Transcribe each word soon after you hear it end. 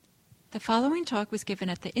The following talk was given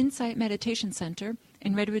at the Insight Meditation Center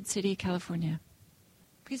in Redwood City, California.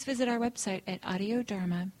 Please visit our website at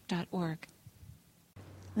audiodharma.org.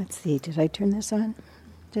 Let's see, did I turn this on?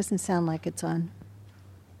 Doesn't sound like it's on.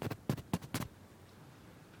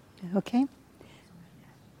 Okay?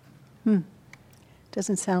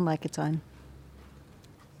 Doesn't sound like it's on.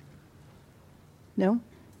 No?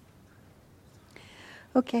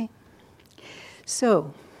 Okay.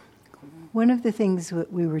 So, one of the things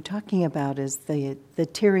we were talking about is the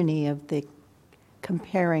tyranny of the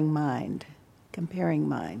comparing mind,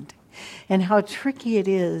 and how tricky it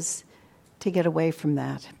is to get away from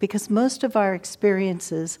that, because most of our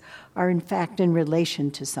experiences are in fact in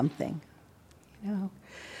relation to something. You know,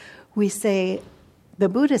 we say, the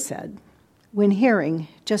Buddha said, when hearing,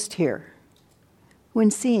 just hear.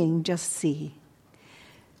 When seeing, just see.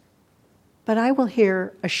 But I will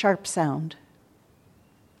hear a sharp sound.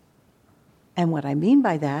 And what I mean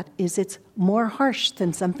by that is it's more harsh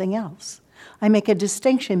than something else. I make a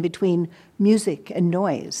distinction between music and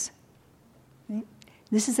noise. Right?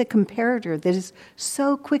 This is a comparator that is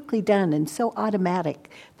so quickly done and so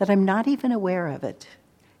automatic that I'm not even aware of it.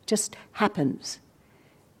 It just happens.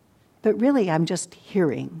 But really, I'm just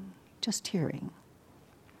hearing.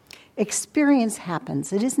 Experience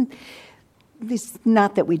happens. It's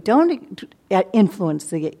not that we don't influence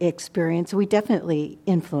the experience. We definitely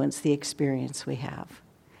influence the experience we have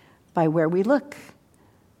by where we look,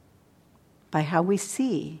 by how we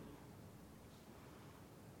see,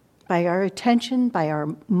 by our attention, by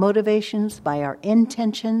our motivations, by our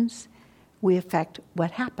intentions. We affect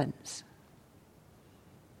what happens.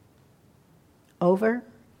 Over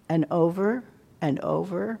and over and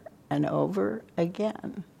over and over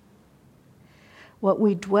again. What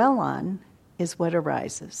we dwell on is what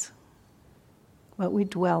arises. What we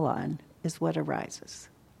dwell on is what arises.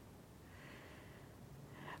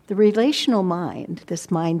 The relational mind,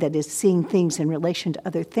 this mind that is seeing things in relation to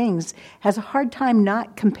other things, has a hard time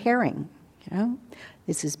not comparing. You know,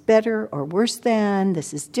 this is better or worse than,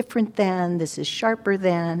 this is different than, this is sharper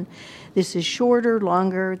than, this is shorter,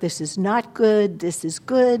 longer, this is not good, this is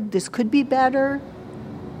good, this could be better.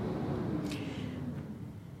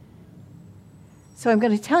 So I'm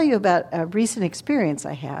going to tell you about a recent experience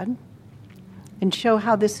I had and show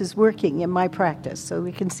how this is working in my practice so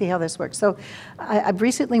we can see how this works. So I've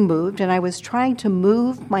recently moved, and I was trying to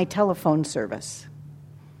move my telephone service.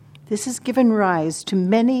 This has given rise to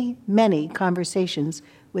many, many conversations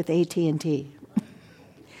with AT&T,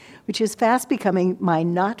 which is fast becoming my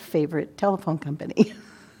not favorite telephone company.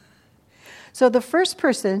 So the first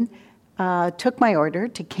person took my order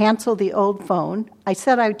to cancel the old phone. I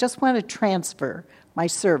said I just want to transfer my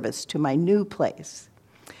service to my new place.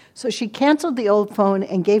 So she canceled the old phone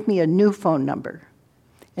and gave me a new phone number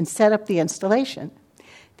and set up the installation.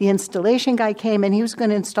 The installation guy came and he was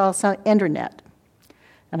going to install some internet.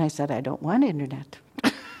 And I said, I don't want internet.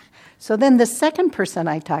 So then the second person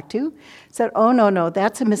I talked to said, oh, no,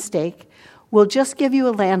 that's a mistake. We'll just give you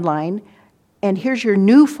a landline, and here's your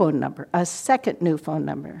new phone number, a second new phone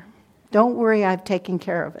number. Don't worry, I've taken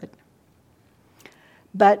care of it.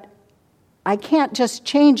 But I can't just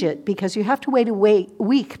change it because you have to wait a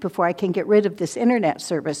week before I can get rid of this internet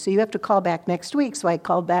service. So you have to call back next week. So I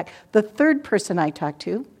called back. The third person I talked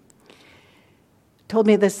to told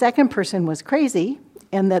me the second person was crazy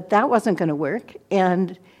and that wasn't going to work.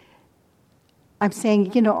 And I'm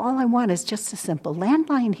saying, all I want is just a simple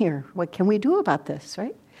landline here. What can we do about this,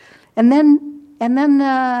 right? And then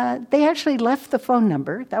they actually left the phone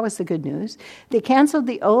number. That was the good news. They canceled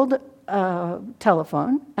the old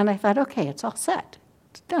telephone, and I thought, okay, it's all set.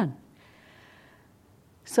 It's done.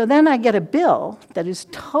 So then I get a bill that is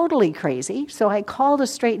totally crazy. So I call to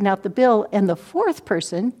straighten out the bill, and the fourth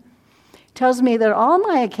person tells me that all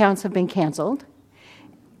my accounts have been canceled,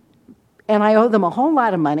 and I owe them a whole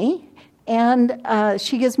lot of money, and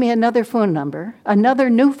she gives me another phone number, another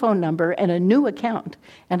new phone number, and a new account.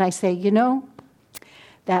 And I say,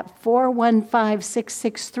 that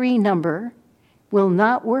 415663 number will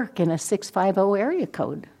not work in a 650 area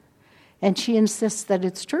code. And she insists that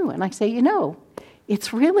it's true. And I say,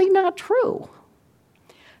 it's really not true.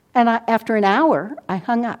 And after an hour, I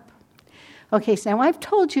hung up. Okay, so now I've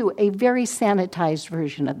told you a very sanitized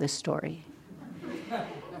version of this story.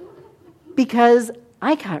 Because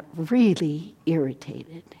I got really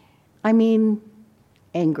irritated. I mean,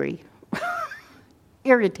 angry.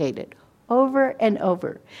 Irritated. Over and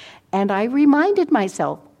over. And I reminded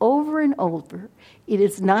myself over and over, it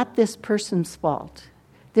is not this person's fault.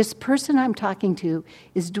 This person I'm talking to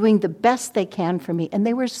is doing the best they can for me. And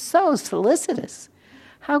they were so solicitous.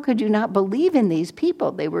 How could you not believe in these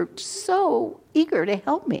people? They were so eager to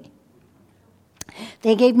help me.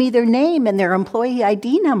 They gave me their name and their employee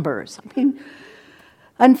ID numbers. I mean,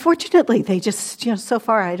 unfortunately, they just, so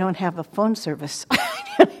far I don't have a phone service.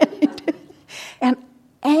 And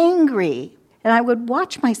angry. And I would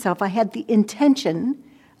watch myself. I had the intention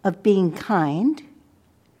of being kind,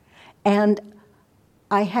 and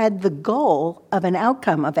I had the goal of an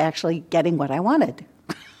outcome of actually getting what I wanted.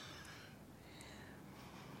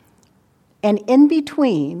 And in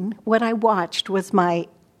between, what I watched was my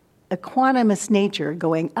equanimous nature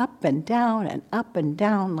going up and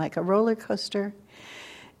down like a roller coaster.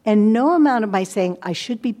 And no amount of my saying, I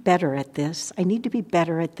should be better at this, I need to be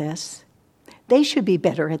better at this, they should be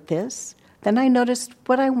better at this. Then I noticed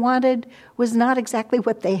what I wanted was not exactly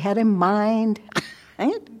what they had in mind.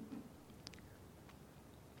 Right?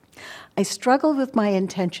 I struggled with my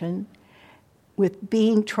intention, with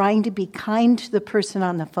trying to be kind to the person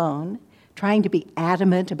on the phone, trying to be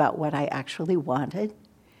adamant about what I actually wanted.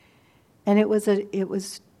 And it was a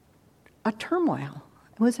turmoil.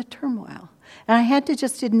 It was a turmoil. And I had to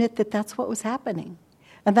just admit that that's what was happening,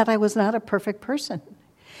 and that I was not a perfect person.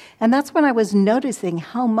 And that's when I was noticing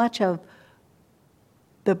how much of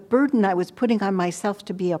the burden I was putting on myself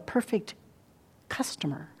to be a perfect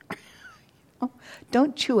customer.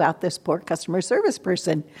 Don't chew out this poor customer service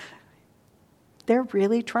person. They're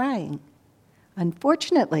really trying.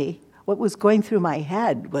 Unfortunately, what was going through my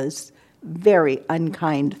head was very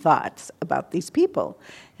unkind thoughts about these people.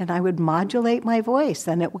 And I would modulate my voice,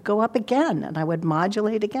 and it would go up again, and I would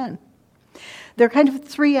modulate again. There are kind of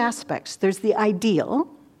three aspects. There's the ideal.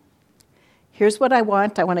 Here's what I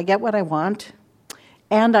want to get what I want,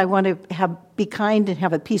 and I want to be kind and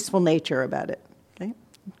have a peaceful nature about it. Okay?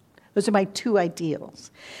 Those are my two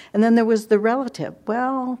ideals. And then there was the relative.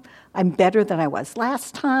 Well, I'm better than I was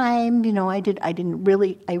last time. I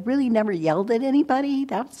really never yelled at anybody.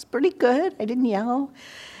 That's pretty good. I didn't yell.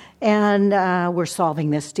 And we're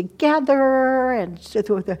solving this together.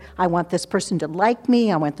 And I want this person to like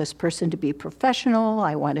me. I want this person to be professional.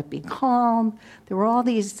 I want to be calm. There were all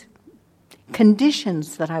these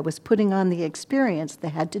conditions that I was putting on the experience that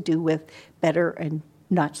had to do with better and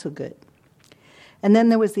not so good. And then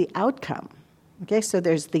there was the outcome. Okay, so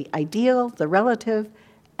there's the ideal, the relative,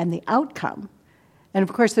 and the outcome. And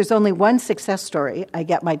of course, there's only one success story. I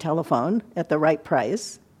get my telephone at the right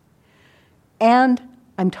price, and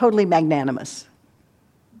I'm totally magnanimous.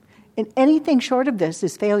 And anything short of this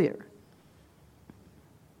is failure.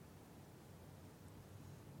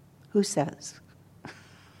 Who says?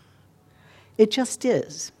 It just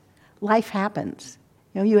is. Life happens.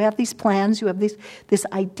 You have these plans, you have this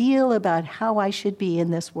ideal about how I should be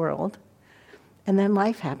in this world, and then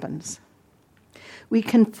life happens. We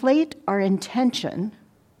conflate our intention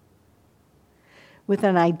with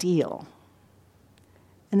an ideal,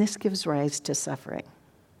 and this gives rise to suffering.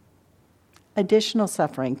 Additional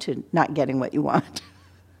suffering to not getting what you want.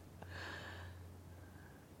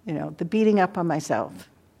 The beating up on myself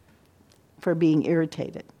for being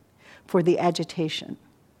irritated, for the agitation.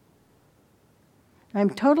 I'm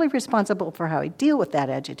totally responsible for how I deal with that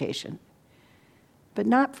agitation, but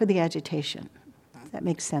not for the agitation. If that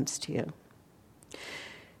makes sense to you.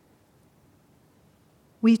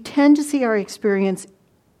 We tend to see our experience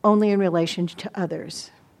only in relation to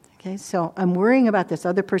others. Okay, so I'm worrying about this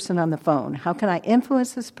other person on the phone. How can I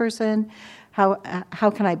influence this person? How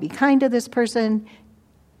can I be kind to this person?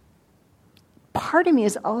 Part of me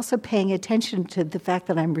is also paying attention to the fact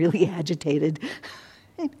that I'm really agitated.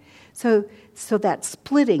 So that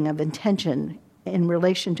splitting of intention in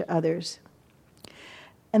relation to others.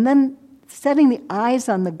 And then setting the eyes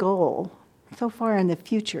on the goal so far in the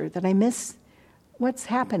future that I miss what's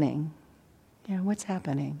happening. What's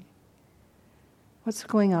happening? What's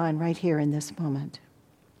going on right here in this moment?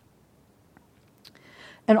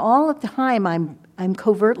 And all of the time I'm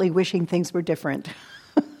covertly wishing things were different.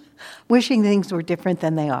 Wishing things were different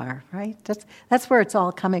than they are, right? That's where it's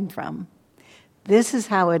all coming from. This is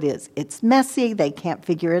how it is. It's messy. They can't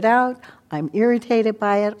figure it out. I'm irritated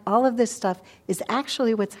by it. All of this stuff is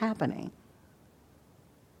actually what's happening.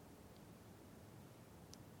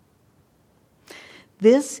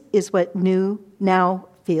 This is what now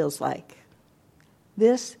feels like.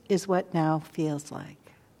 This is what now feels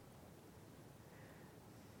like.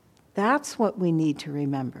 That's what we need to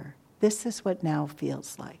remember. This is what now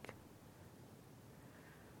feels like.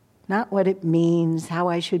 Not what it means, how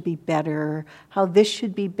I should be better, how this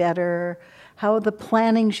should be better, how the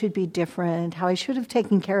planning should be different, how I should have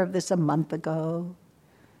taken care of this a month ago.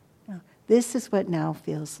 No, this is what now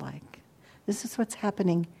feels like. This is what's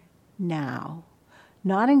happening now.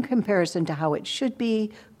 Not in comparison to how it should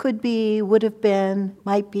be, could be, would have been,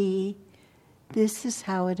 might be. This is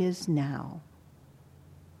how it is now.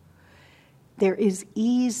 There is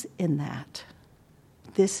ease in that.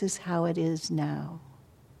 This is how it is now.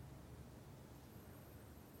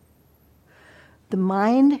 The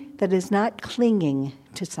mind that is not clinging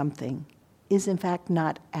to something is in fact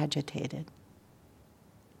not agitated.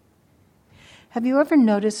 Have you ever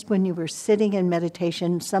noticed when you were sitting in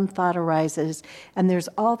meditation, some thought arises and there's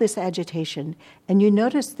all this agitation, and you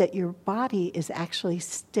notice that your body is actually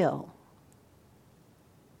still?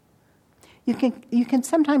 You can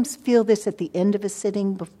sometimes feel this at the end of a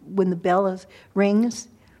sitting when the bell rings.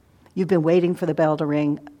 You've been waiting for the bell to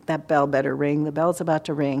ring. That bell better ring. The bell's about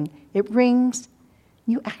to ring. It rings.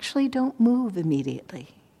 You actually don't move immediately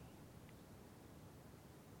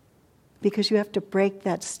because you have to break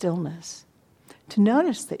that stillness to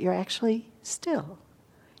notice that you're actually still,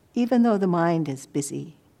 even though the mind is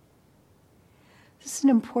busy. This is an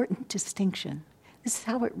important distinction. This is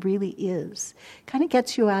how it really is. Kind of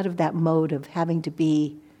gets you out of that mode of having to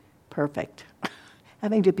be perfect,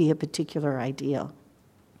 having to be a particular ideal.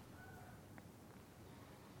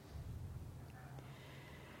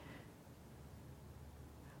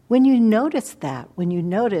 When you notice that, when you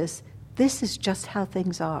notice this is just how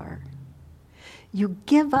things are, you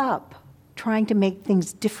give up trying to make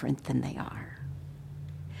things different than they are.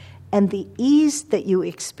 And the ease that you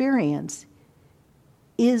experience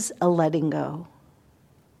is a letting go.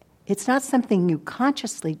 It's not something you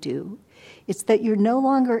consciously do. It's that you're no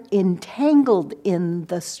longer entangled in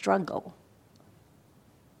the struggle.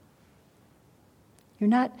 You're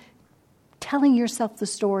not telling yourself the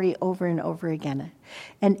story over and over again.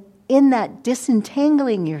 And in that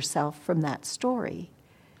disentangling yourself from that story,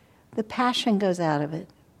 the passion goes out of it.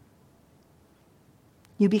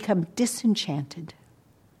 You become disenchanted.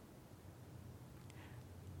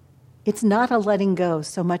 It's not a letting go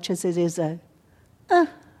so much as it is a,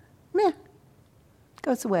 meh,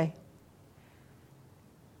 goes away.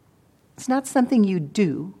 It's not something you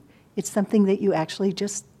do. It's something that you actually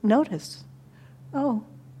just notice. Oh,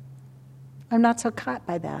 I'm not so caught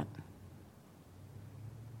by that.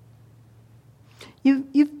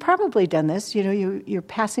 You've probably done this. You know, you're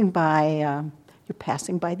passing by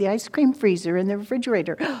the ice cream freezer in the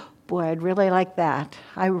refrigerator. Boy, I'd really like that.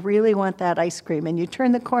 I really want that ice cream. And you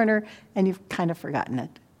turn the corner and you've kind of forgotten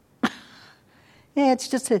it. Yeah, it's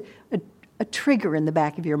just a trigger in the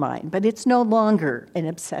back of your mind, but it's no longer an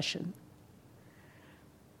obsession.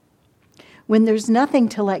 When there's nothing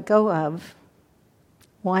to let go of,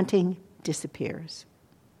 wanting disappears.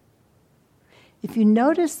 If you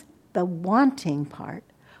notice the wanting part,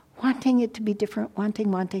 wanting it to be different,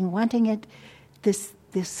 wanting it, this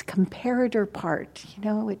comparator part, you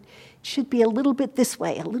know, it should be a little bit this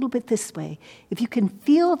way, a little bit this way. If you can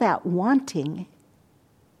feel that wanting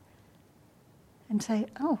and say,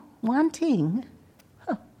 oh, wanting,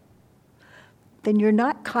 then you're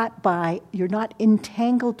not caught by, you're not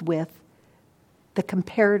entangled with the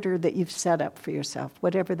comparator that you've set up for yourself,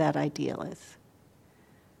 whatever that ideal is.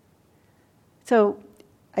 So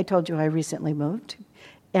I told you I recently moved,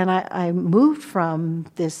 and I moved from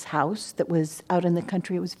this house that was out in the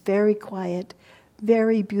country. It was very quiet,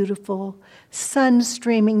 very beautiful, sun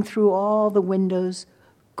streaming through all the windows,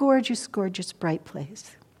 gorgeous, gorgeous, bright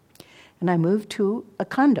place. And I moved to a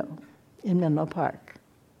condo in Menlo Park,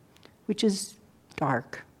 which is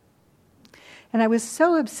dark. And I was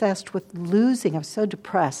so obsessed with losing, I was so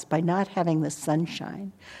depressed by not having the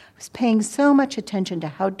sunshine. I was paying so much attention to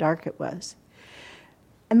how dark it was.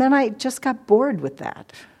 And then I just got bored with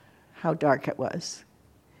that, how dark it was.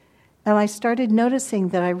 And I started noticing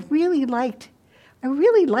that I really liked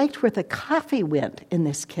where the coffee went in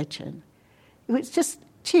this kitchen. It was just,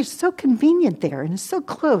 it's so convenient there, and it's so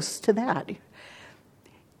close to that.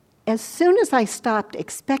 As soon as I stopped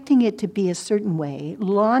expecting it to be a certain way,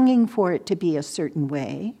 longing for it to be a certain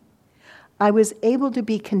way, I was able to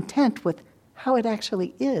be content with how it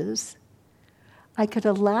actually is. I could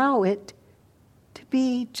allow it to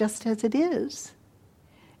be just as it is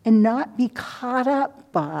and not be caught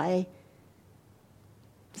up by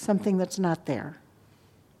something that's not there.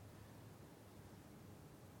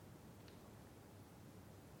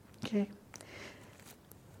 Okay?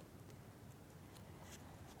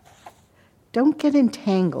 Don't get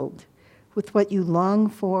entangled with what you long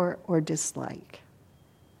for or dislike.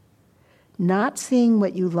 Not seeing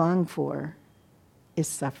what you long for is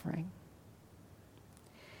suffering.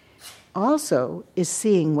 Also is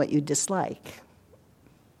seeing what you dislike.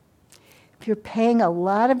 If you're paying a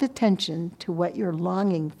lot of attention to what you're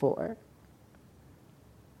longing for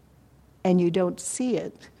and you don't see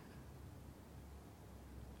it,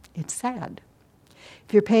 it's sad.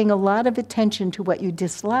 If you're paying a lot of attention to what you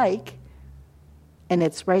dislike and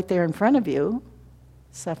it's right there in front of you,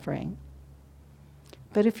 suffering.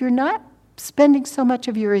 But if you're not spending so much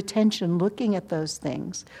of your attention looking at those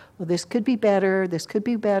things, well, this could be better,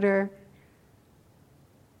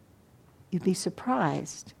 you'd be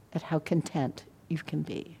surprised at how content you can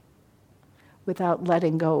be without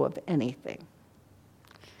letting go of anything.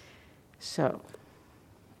 So,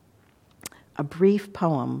 a brief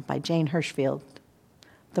poem by Jane Hirschfield,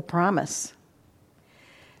 The Promise.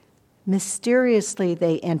 Mysteriously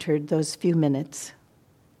they entered those few minutes.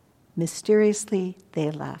 Mysteriously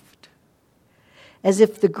they left. As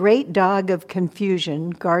if the great dog of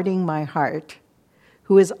confusion guarding my heart,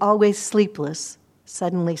 who is always sleepless,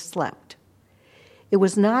 suddenly slept. It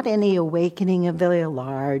was not any awakening of the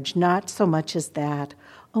large, not so much as that,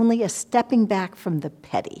 only a stepping back from the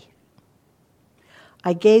petty.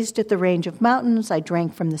 I gazed at the range of mountains, I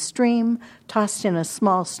drank from the stream, tossed in a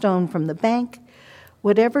small stone from the bank.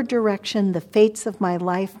 Whatever direction the fates of my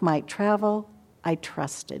life might travel, I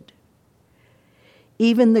trusted.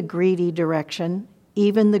 Even the greedy direction,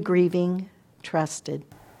 even the grieving, trusted.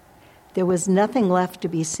 There was nothing left to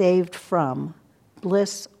be saved from,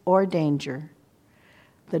 bliss or danger.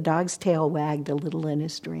 The dog's tail wagged a little in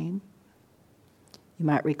his dream. You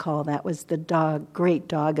might recall that was the great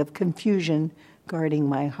dog of confusion guarding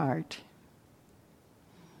my heart.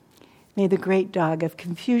 May the great dog of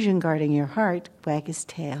confusion guarding your heart wag his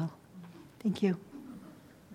tail. Thank you.